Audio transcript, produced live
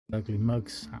Ugly mug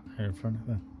sat there in front of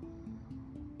her.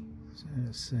 So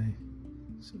let's see.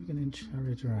 So we can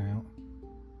encourage her out.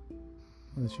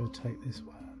 Whether she'll take this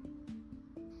worm.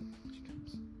 She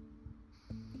comes.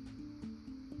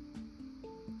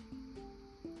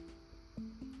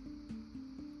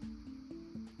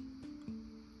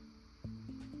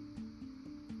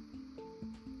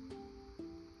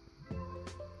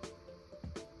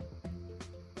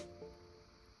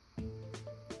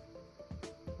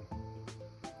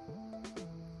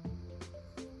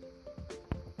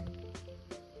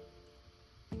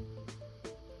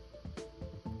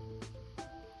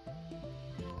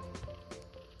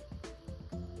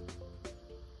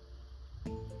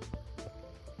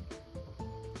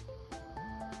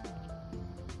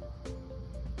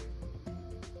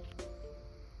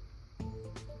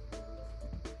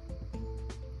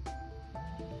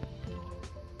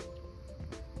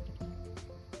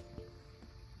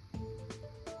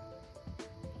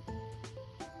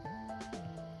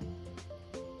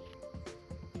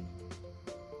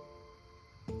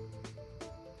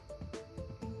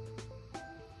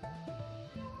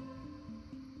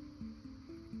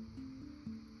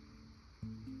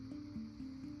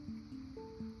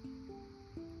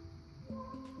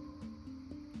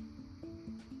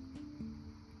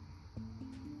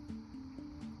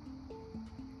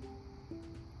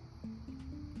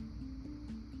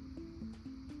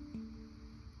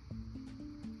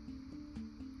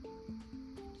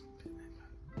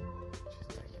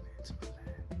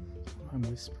 I'm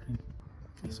whispering.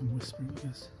 I guess I'm whispering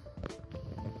because I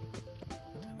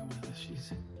don't know whether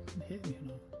she's can hear me or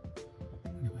not.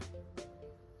 Anyway,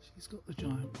 she's got the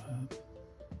giant worm.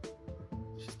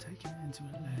 She's taken it into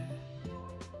her lair.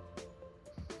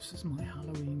 This is my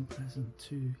Halloween present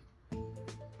to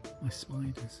my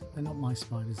spiders. They're not my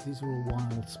spiders, these are all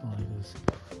wild spiders.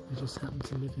 They just happen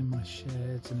to live in my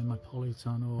sheds and in my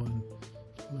polytunnel and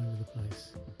all over the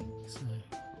place. So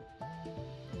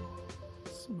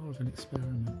it's more of an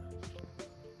experiment.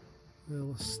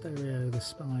 We'll stereo the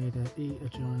spider eat a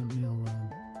giant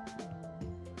mealworm.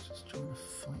 Just trying to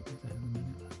fight with it in a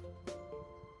minute.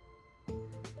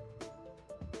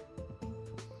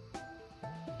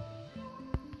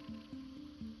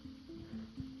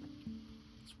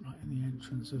 It's right in the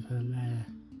entrance of her lair.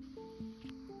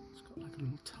 It's got like a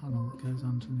little tunnel that goes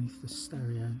underneath the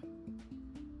stereo.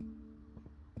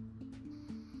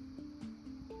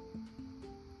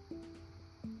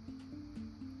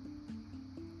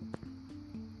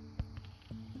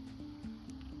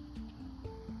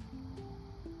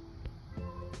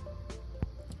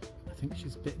 I think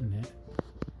she's bitten it.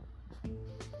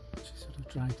 She sort of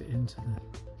dragged it into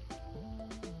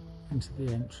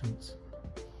the entrance.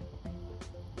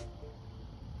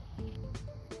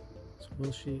 So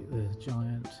will she eat the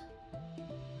giant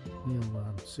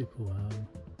mealworm, superworm,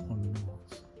 or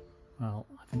not? Well,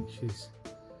 I think she's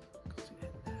got it in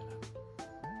there.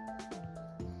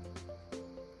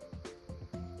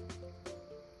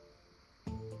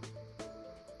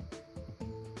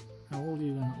 Now, all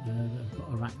you out there that have got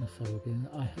arachnophobia,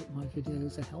 I hope my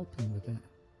videos are helping with it.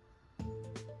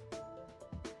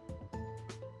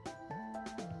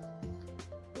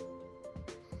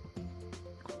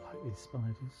 Quite like these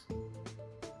spiders.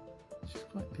 She's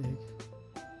quite big.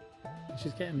 And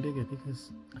she's getting bigger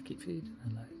because I keep feeding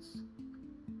her loads.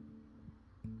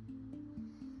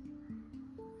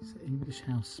 These are English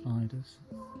house spiders.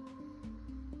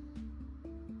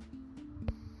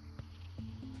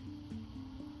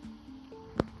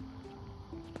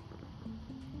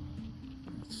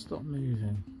 Stop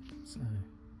moving, so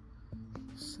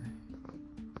let's see.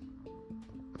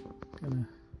 Gonna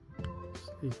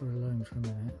just leave her alone for a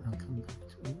minute. I'll come back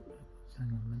to it. Hang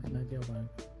on a minute, maybe I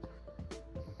won't.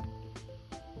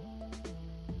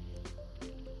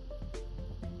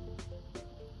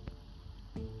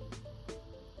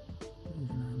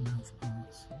 Moving her mouth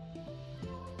parts.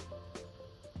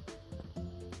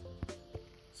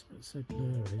 So it's so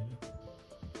blurry.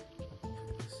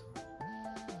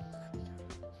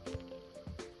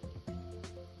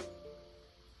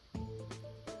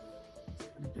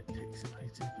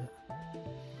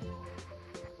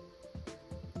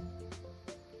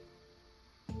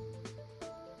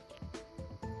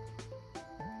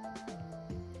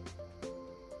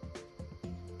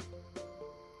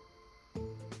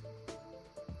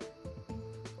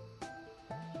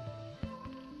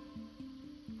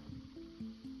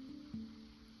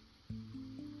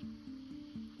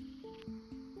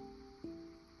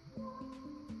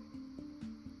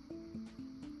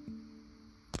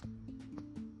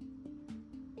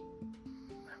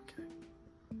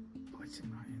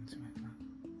 Right into it,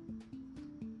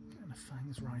 getting the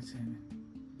fangs right in.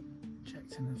 Check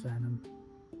eating a venom.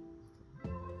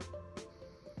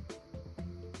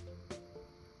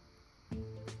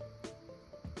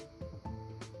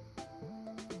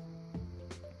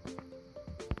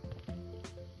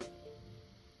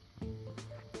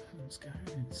 Venom's going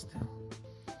in still.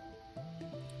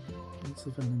 Once the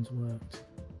venom's worked,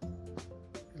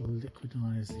 it'll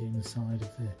liquidize the inside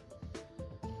of the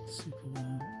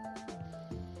superworm,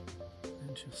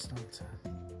 and she'll start to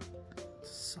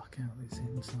suck out its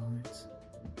insides.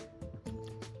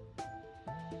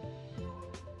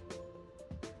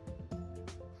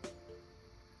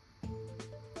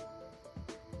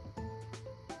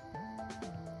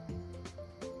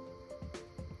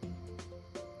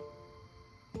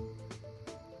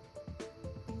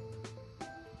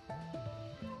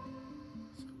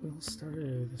 So will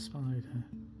Stereo the spider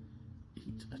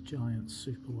eat a giant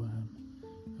superworm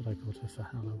that I got her for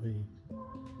Halloween?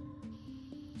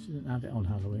 She didn't have it on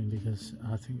Halloween because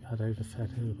I think I'd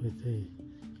overfed her with the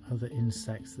other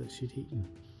insects that she'd eaten.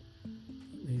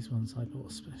 These ones I bought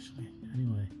especially.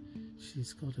 Anyway,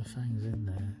 she's got her fangs in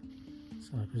there,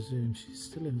 so I presume she's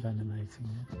still envenomating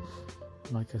it.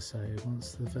 Like I say,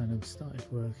 once the venom started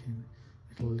working,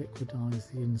 it'll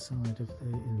liquidize the inside of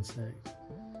the insect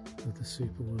with the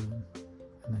superworm,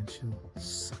 and then she'll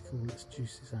suck all its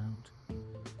juices out,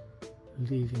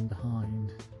 leaving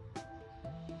behind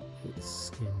its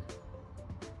skin.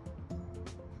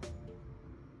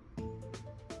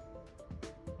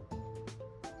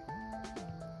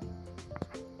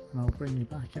 And I'll bring you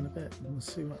back in a bit and we'll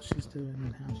see what she's doing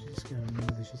and how she's going, and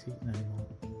whether she's eating anymore.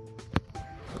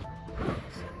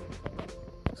 So,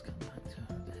 let's come back to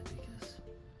her a bit because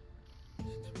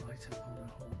she's right up on her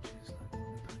haunches, like on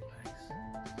her back legs.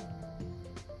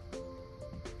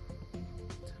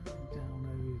 Turning down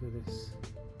over this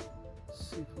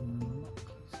superworm, I'm not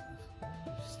close enough.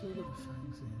 She's still got her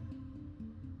fangs in.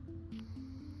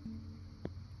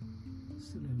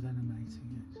 Still envenomating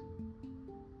it.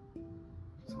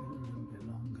 Let's leave it a little bit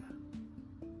longer.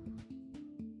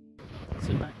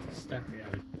 So back to Stereo.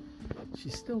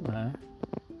 She's still there.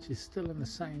 She's still in the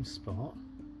same spot.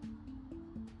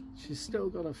 She's still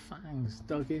got her fangs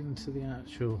dug into the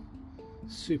actual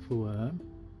superworm.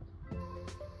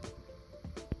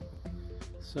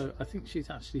 So I think she's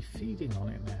actually feeding on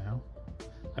it now.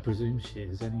 I presume she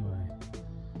is anyway.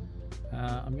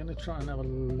 I'm going to try and have a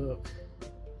look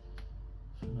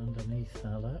from underneath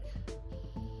her, look.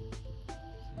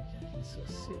 So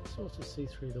you can sort of see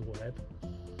through the web.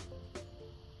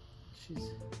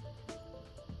 She's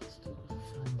still got her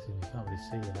fangs in, you can't really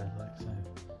see her, like so.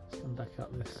 Let's come back up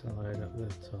this side, up the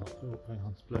top. Oh, hang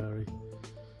on, it's blurry.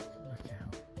 Come back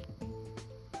out.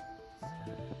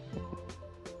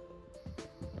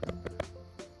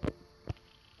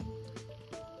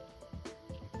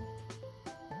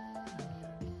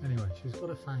 Anyway, she's got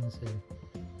her fangs in.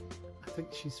 I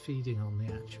think she's feeding on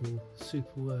the actual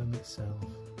superworm itself,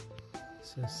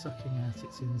 so sucking out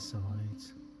its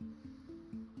insides.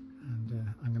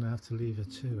 And I'm going to have to leave her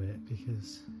to it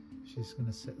because she's going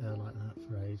to sit there like that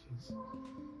for ages,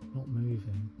 not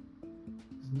moving.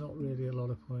 There's not really a lot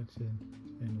of point in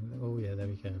oh yeah, there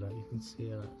we go, like you can see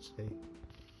her actually.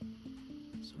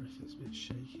 Sorry if it's a bit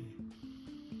shaky.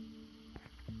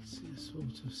 See her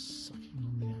sort of sucking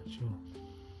on the actual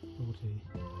body,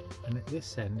 and at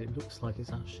this end it looks like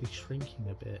it's actually shrinking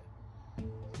a bit.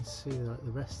 You can see like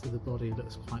the rest of the body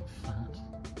looks quite fat,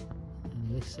 and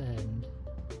this end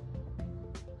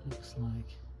looks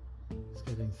like it's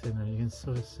getting thinner. You can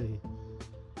sort of see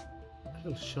a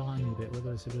little shiny bit,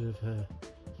 whether it's a bit of her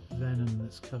venom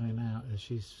that's coming out as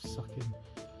she's sucking,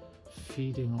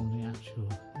 feeding on the actual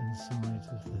insides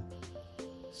of the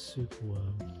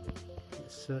superworm.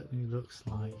 It certainly looks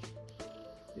like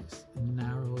it's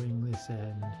narrowing this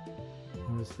end,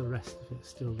 whereas the rest of it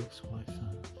still looks quite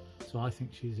fat. So I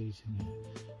think she's eating it.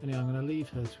 Anyway, I'm going to leave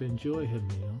her to enjoy her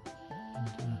meal, and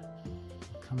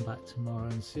I'll come back tomorrow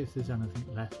and see if there's anything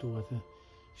left, or whether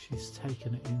she's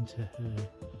taken it into her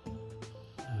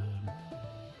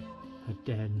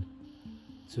den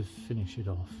to finish it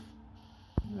off.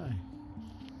 Right.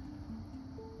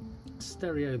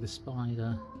 Stereo the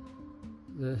spider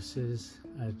versus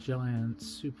a giant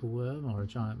superworm or a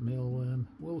giant mealworm.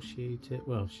 Will she eat it?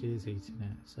 Well, she is eating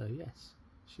it, so yes,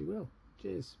 she will.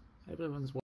 Cheers. Hope everyone's